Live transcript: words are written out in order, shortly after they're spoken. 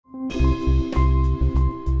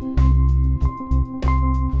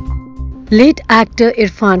Late actor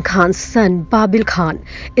Irrfan Khan's son Babil Khan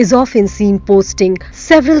is often seen posting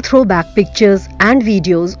several throwback pictures and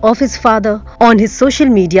videos of his father on his social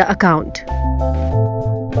media account.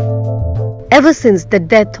 Ever since the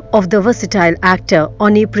death of the versatile actor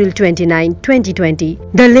on April 29, 2020,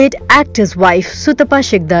 the late actor's wife Sutapa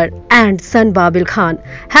Sikdar and son Babil Khan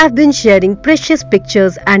have been sharing precious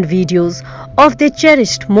pictures and videos of their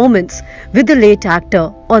cherished moments with the late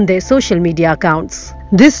actor on their social media accounts.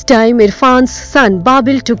 This time, Irrfan's son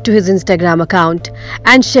Babil took to his Instagram account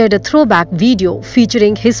and shared a throwback video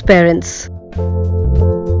featuring his parents.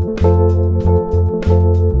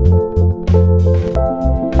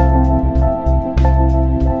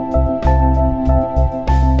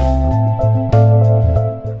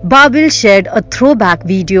 Babil shared a throwback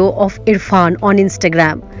video of Irrfan on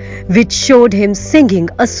Instagram, which showed him singing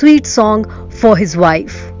a sweet song for his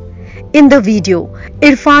wife. In the video,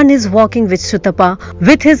 Irrfan is walking with Sutapa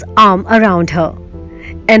with his arm around her.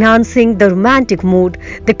 Enhancing the romantic mood,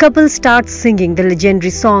 the couple starts singing the legendary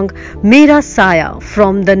song Mera Saya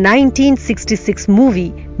from the 1966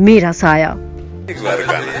 movie Mera Saya.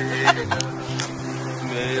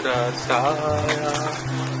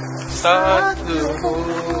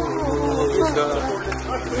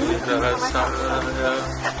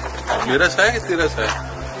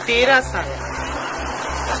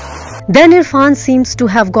 Then Irrfan seems to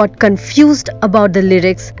have got confused about the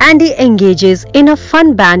lyrics and he engages in a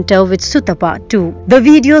fun banter with Sutapa too. The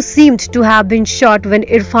video seemed to have been shot when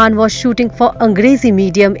Irrfan was shooting for Angrezi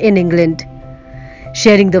Medium in England.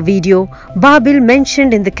 Sharing the video, Babil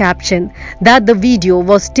mentioned in the caption that the video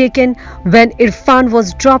was taken when Irrfan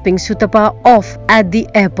was dropping Sutapa off at the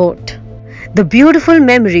airport. The beautiful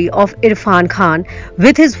memory of Irrfan Khan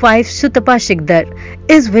with his wife Sutapa Sikdar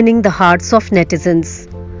is winning the hearts of netizens.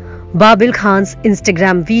 Babil Khan's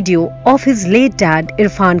Instagram video of his late dad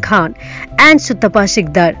Irrfan Khan and Sutapa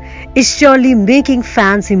Sikdar is surely making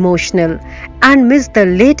fans emotional and miss the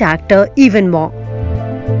late actor even more.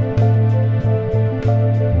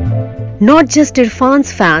 Not just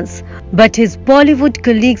Irrfan's fans, but his Bollywood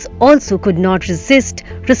colleagues also could not resist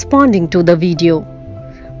responding to the video.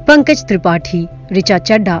 Pankaj Tripathi, Richa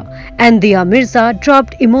Chadha and Dia Mirza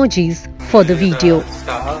dropped emojis for the video.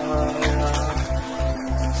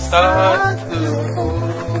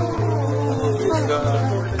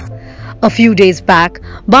 A few days back,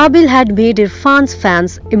 Babil had made Irrfan's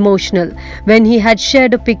fans emotional when he had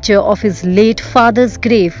shared a picture of his late father's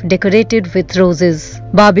grave decorated with roses.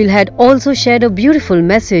 Babil had also shared a beautiful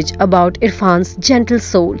message about Irrfan's gentle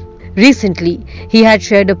soul. Recently, he had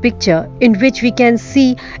shared a picture in which we can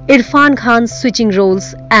see Irrfan Khan switching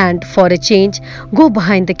roles and, for a change, go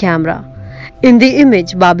behind the camera. In the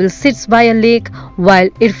image, Babil sits by a lake while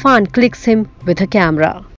Irrfan clicks him with a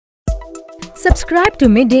camera. Subscribe to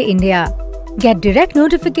Midday India. Get direct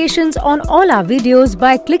notifications on all our videos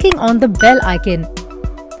by clicking on the bell icon.